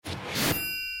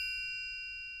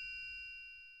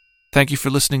Thank you for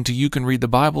listening to You Can Read the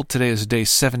Bible. Today is day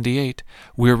 78.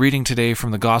 We are reading today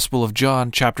from the Gospel of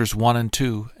John, chapters 1 and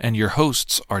 2, and your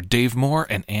hosts are Dave Moore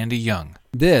and Andy Young.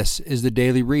 This is the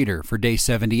Daily Reader for day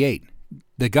 78,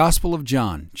 the Gospel of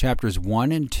John, chapters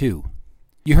 1 and 2.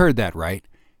 You heard that right.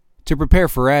 To prepare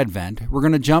for Advent, we're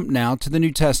going to jump now to the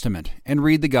New Testament and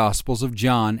read the Gospels of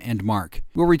John and Mark.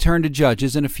 We'll return to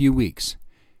Judges in a few weeks.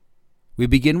 We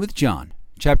begin with John,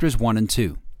 chapters 1 and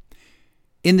 2.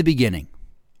 In the beginning.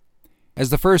 As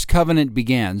the first covenant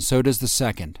began, so does the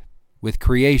second, with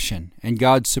creation and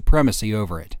God's supremacy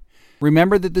over it.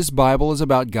 Remember that this Bible is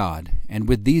about God, and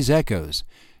with these echoes,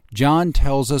 John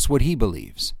tells us what he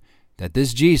believes, that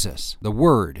this Jesus, the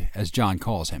Word, as John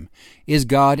calls him, is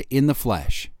God in the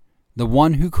flesh, the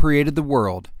one who created the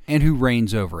world and who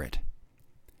reigns over it.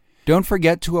 Don't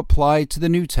forget to apply to the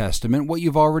New Testament what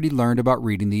you've already learned about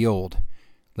reading the Old.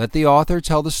 Let the author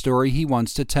tell the story he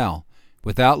wants to tell,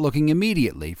 without looking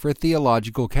immediately for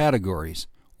theological categories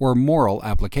or moral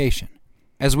application.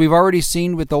 As we've already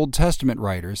seen with Old Testament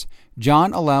writers,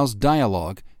 John allows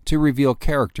dialogue to reveal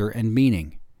character and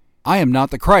meaning. "I am not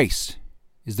the Christ,"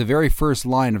 is the very first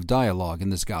line of dialogue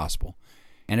in this gospel,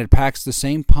 and it packs the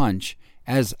same punch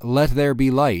as "Let there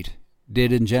be light"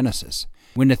 did in Genesis.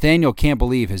 When Nathanael can't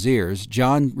believe his ears,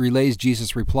 John relays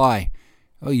Jesus' reply,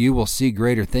 "Oh, you will see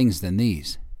greater things than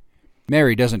these."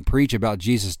 Mary doesn't preach about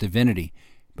Jesus' divinity,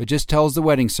 but just tells the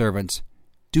wedding servants,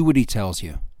 "Do what he tells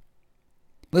you."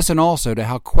 Listen also to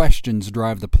how questions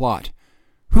drive the plot.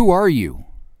 "Who are you?"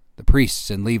 the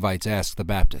priests and Levites ask the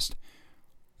Baptist.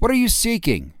 "What are you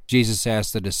seeking?" Jesus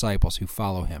asks the disciples who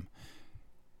follow him.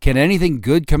 "Can anything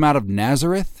good come out of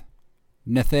Nazareth?"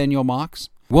 Nathanael mocks.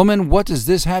 "Woman, what does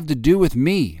this have to do with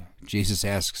me?" Jesus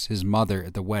asks his mother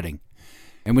at the wedding.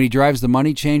 And when he drives the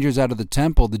money changers out of the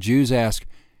temple, the Jews ask,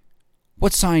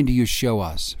 "What sign do you show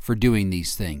us for doing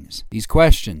these things?" These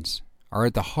questions are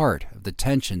at the heart of the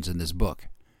tensions in this book.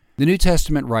 The New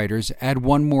Testament writers add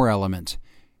one more element,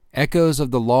 echoes of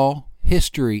the law,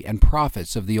 history, and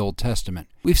prophets of the Old Testament.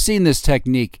 We've seen this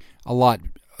technique a lot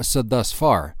thus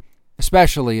far,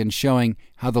 especially in showing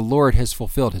how the Lord has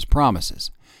fulfilled his promises.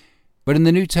 But in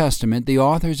the New Testament, the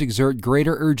authors exert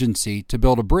greater urgency to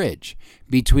build a bridge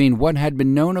between what had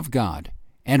been known of God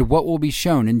and what will be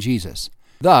shown in Jesus.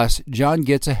 Thus, John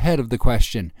gets ahead of the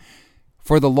question,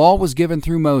 "For the law was given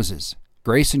through Moses,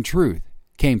 grace and truth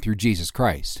came through Jesus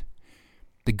Christ."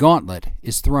 The gauntlet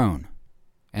is thrown,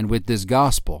 and with this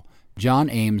gospel, John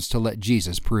aims to let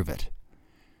Jesus prove it.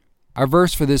 Our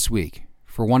verse for this week,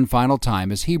 for one final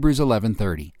time, is Hebrews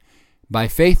 11:30. By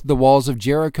faith the walls of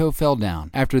Jericho fell down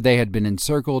after they had been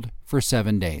encircled for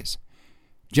 7 days.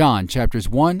 John chapters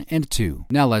 1 and 2.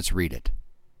 Now let's read it.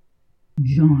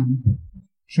 John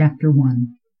chapter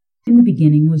 1. In the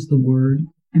beginning was the Word,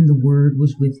 and the Word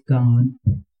was with God,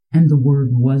 and the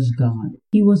Word was God.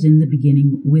 He was in the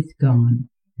beginning with God.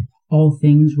 All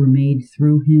things were made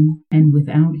through him, and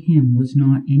without him was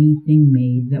not anything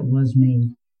made that was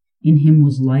made. In him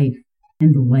was life,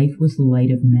 and the life was the light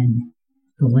of men.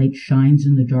 The light shines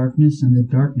in the darkness, and the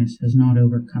darkness has not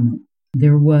overcome it.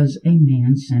 There was a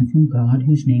man sent from God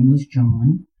whose name was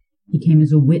John. He came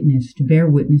as a witness to bear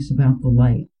witness about the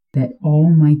light, that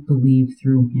all might believe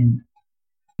through him.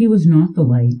 He was not the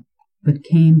light, but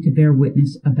came to bear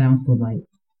witness about the light.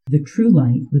 The true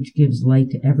light, which gives light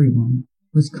to everyone,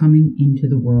 was coming into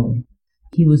the world.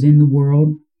 He was in the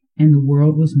world, and the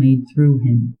world was made through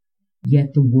him,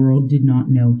 yet the world did not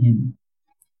know him.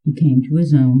 He came to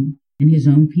his own, and his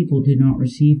own people did not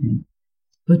receive him.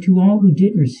 But to all who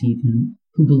did receive him,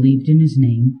 who believed in his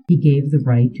name, he gave the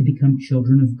right to become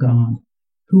children of God,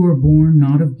 who were born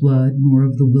not of blood, nor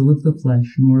of the will of the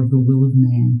flesh, nor of the will of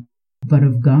man, but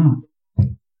of God.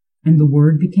 And the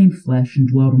Word became flesh and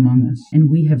dwelt among us, and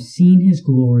we have seen his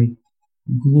glory,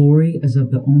 glory as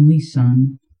of the only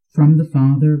Son, from the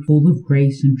Father, full of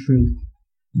grace and truth.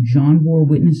 John bore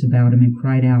witness about him and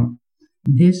cried out,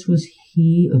 "This was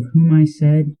he of whom I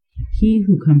said, 'He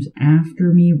who comes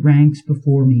after me ranks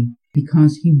before me,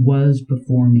 because he was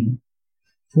before me.'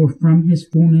 For from his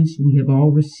fullness we have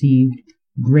all received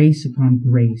grace upon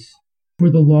grace. For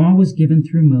the law was given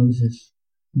through Moses.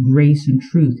 Grace and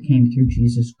truth came through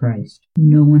Jesus Christ.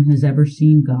 No one has ever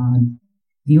seen God,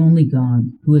 the only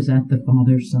God who is at the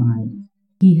Father's side.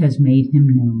 He has made him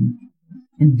known.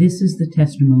 And this is the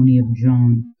testimony of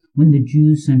John, when the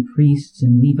Jews sent priests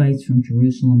and Levites from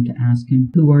Jerusalem to ask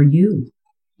him, 'Who are you?'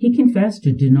 He confessed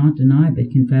and did not deny, but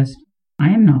confessed, 'I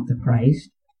am not the Christ.'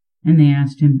 And they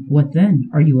asked him, 'What then?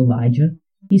 Are you Elijah?'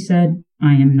 He said,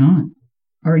 'I am not.'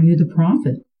 'Are you the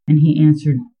prophet?' And he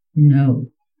answered, 'No.'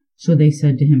 So they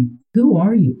said to him, 'Who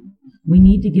are you?' We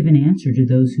need to give an answer to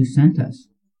those who sent us.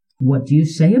 "What do you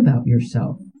say about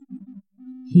yourself?"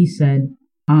 He said,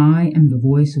 "I am the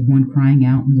voice of one crying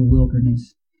out in the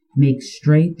wilderness, 'Make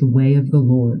straight the way of the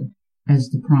Lord,' as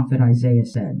the prophet Isaiah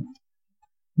said."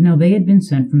 Now they had been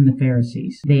sent from the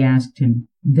Pharisees. They asked him,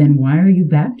 "Then why are you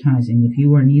baptizing, if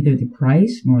you are neither the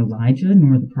Christ, nor Elijah,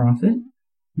 nor the prophet?"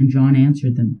 And John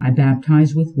answered them, "I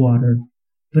baptize with water,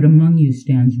 but among you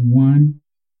stands one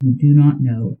who do not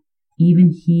know, even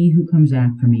he who comes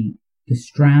after me, the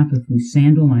strap of whose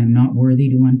sandal I am not worthy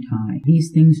to untie."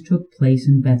 These things took place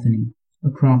in Bethany,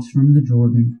 across from the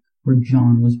Jordan, where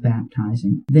John was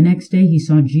baptizing. The next day he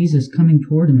saw Jesus coming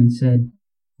toward him and said,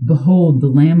 "Behold, the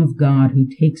Lamb of God who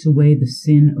takes away the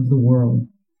sin of the world.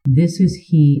 This is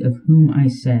he of whom I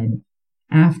said,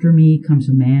 'After me comes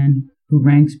a man who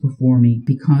ranks before me,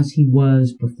 because he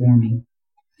was before me.'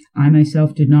 I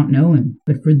myself did not know him,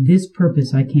 but for this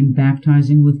purpose I came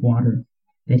baptizing with water,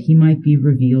 that he might be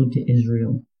revealed to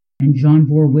Israel." And John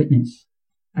bore witness,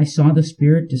 "I saw the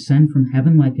Spirit descend from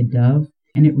heaven like a dove,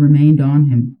 and it remained on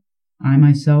him. I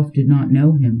myself did not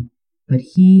know him, but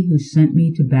he who sent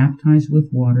me to baptize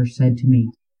with water said to me,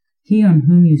 'He on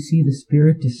whom you see the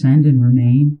Spirit descend and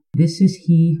remain, this is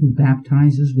he who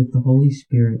baptizes with the Holy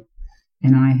Spirit.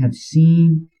 And I have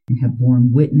seen and have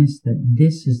borne witness that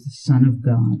this is the Son of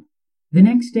God.'" The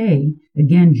next day,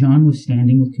 again John was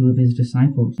standing with two of his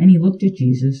disciples, and he looked at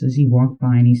Jesus as he walked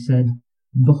by, and he said,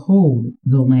 "Behold,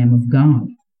 the Lamb of God."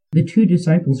 The two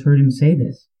disciples heard him say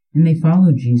this, and they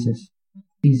followed Jesus.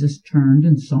 Jesus turned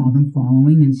and saw them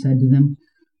following and said to them,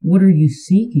 "What are you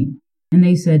seeking?" And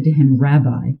they said to him,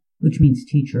 "Rabbi," which means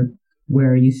teacher,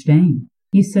 "where are you staying?"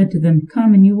 He said to them,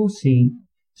 "Come and you will see."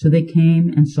 So they came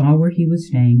and saw where he was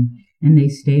staying, and they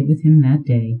stayed with him that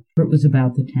day, for it was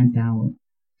about the 10th hour.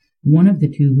 One of the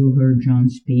two who heard John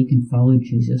speak and followed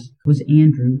Jesus was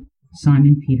Andrew,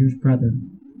 Simon Peter's brother.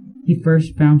 He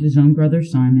first found his own brother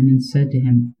Simon and said to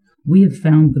him, "We have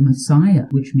found the Messiah,"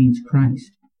 which means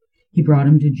Christ. He brought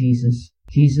him to Jesus.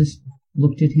 Jesus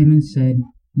looked at him and said,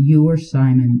 "You are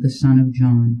Simon, the son of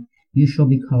John. You shall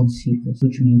be called Cephas,"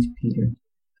 which means Peter.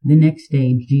 The next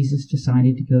day Jesus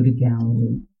decided to go to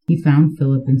Galilee. He found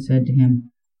Philip and said to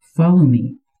him, "Follow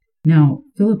me." Now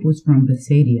Philip was from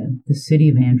Bethsaida, the city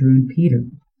of Andrew and Peter.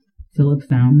 Philip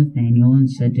found Nathanael and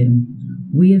said to him,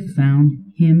 "We have found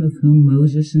him of whom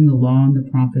Moses in the law and the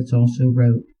prophets also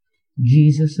wrote,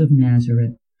 Jesus of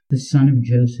Nazareth, the son of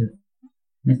Joseph."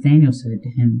 Nathanael said to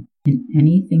him, "Can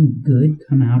anything good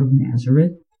come out of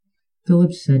Nazareth?"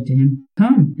 Philip said to him,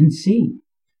 "Come and see."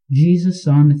 Jesus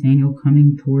saw Nathanael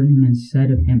coming toward him and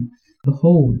said of him,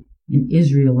 "Behold, an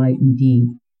Israelite indeed,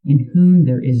 in whom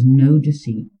there is no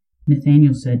deceit."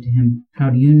 Nathanael said to him, "How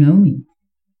do you know me?"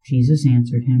 Jesus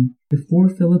answered him, "Before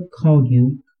Philip called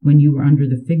you, when you were under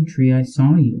the fig tree, I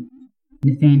saw you."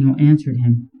 Nathanael answered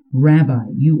him,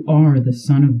 "Rabbi, you are the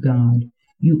Son of God.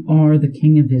 You are the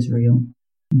King of Israel."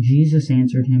 Jesus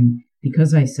answered him,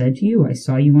 "Because I said to you, I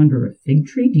saw you under a fig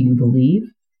tree, do you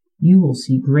believe? You will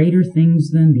see greater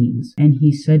things than these." And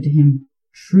he said to him,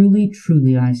 "Truly,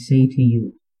 truly, I say to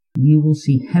you, you will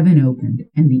see heaven opened,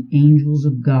 and the angels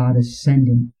of God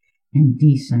ascending and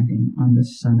descending on the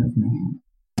Son of Man."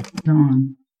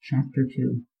 John chapter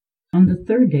 2. On the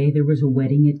third day there was a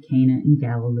wedding at Cana in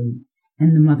Galilee,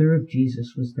 and the mother of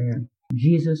Jesus was there.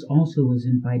 Jesus also was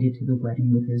invited to the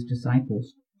wedding with his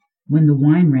disciples. When the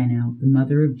wine ran out, the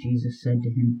mother of Jesus said to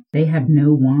him, "They have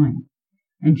no wine."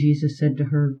 And Jesus said to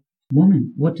her,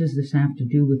 "Woman, what does this have to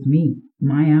do with me?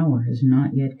 My hour has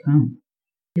not yet come."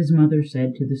 His mother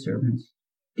said to the servants,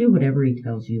 "Do whatever he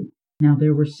tells you." Now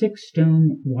there were 6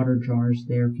 stone water jars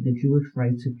there for the Jewish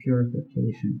rites of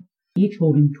purification, each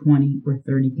holding 20 or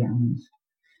 30 gallons.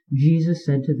 Jesus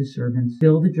said to the servants,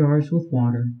 "Fill the jars with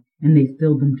water," and they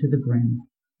filled them to the brim.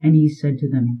 And he said to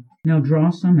them, "Now draw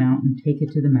some out and take it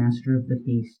to the master of the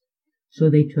feast." So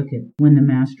they took it. When the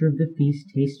master of the feast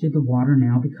tasted the water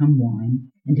now become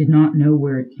wine, and did not know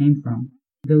where it came from,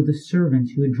 though the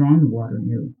servants who had drawn the water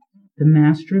knew, the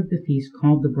master of the feast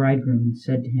called the bridegroom and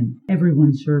said to him,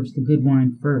 "Everyone serves the good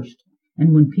wine first,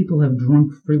 and when people have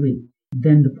drunk freely,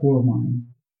 then the poor wine.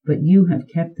 But you have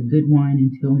kept the good wine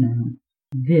until now."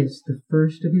 This, the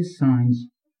first of his signs,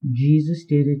 Jesus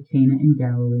did at Cana in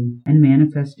Galilee, and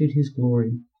manifested his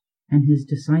glory, and his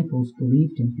disciples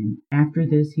believed in him. After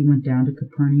this he went down to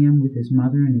Capernaum with his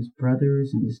mother and his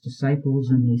brothers and his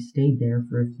disciples, and they stayed there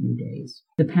for a few days.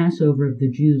 The Passover of the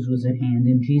Jews was at hand,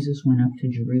 and Jesus went up to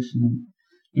Jerusalem.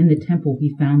 In the temple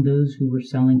he found those who were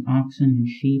selling oxen and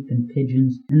sheep and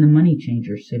pigeons, and the money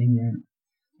changers sitting there,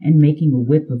 and making a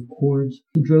whip of cords,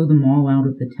 who drove them all out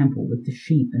of the temple with the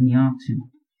sheep and the oxen.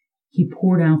 He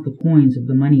poured out the coins of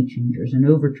the money changers and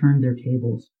overturned their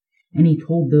tables. And he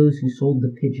told those who sold the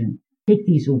pigeon, "Take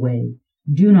these away.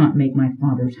 Do not make my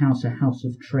Father's house a house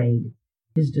of trade."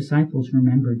 His disciples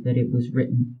remembered that it was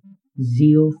written,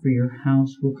 "Zeal for your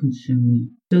house will consume me."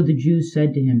 So the Jews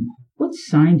said to him, "What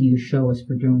sign do you show us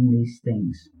for doing these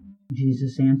things?"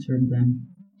 Jesus answered them,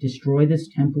 "Destroy this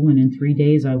temple, and in 3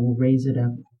 days I will raise it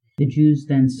up." The Jews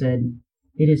then said,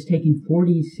 "It has taken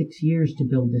 46 years to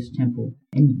build this temple,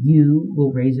 and you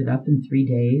will raise it up in 3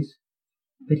 days?"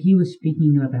 But he was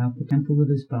speaking about the temple of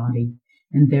his body,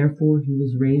 and therefore he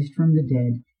was raised from the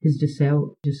dead. His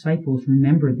disciples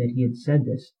remembered that he had said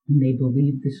this, and they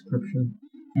believed the scripture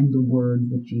and the word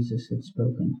that Jesus had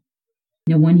spoken.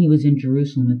 Now when he was in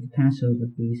Jerusalem at the Passover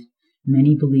feast,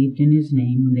 many believed in his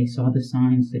name when they saw the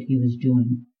signs that he was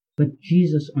doing. But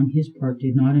Jesus on his part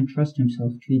did not entrust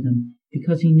himself to them,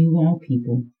 because he knew all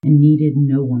people, and needed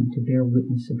no one to bear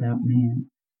witness about man,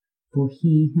 for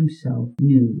he himself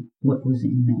knew what was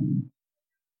in man.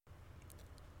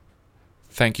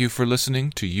 Thank you for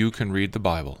listening to You Can Read the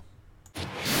Bible.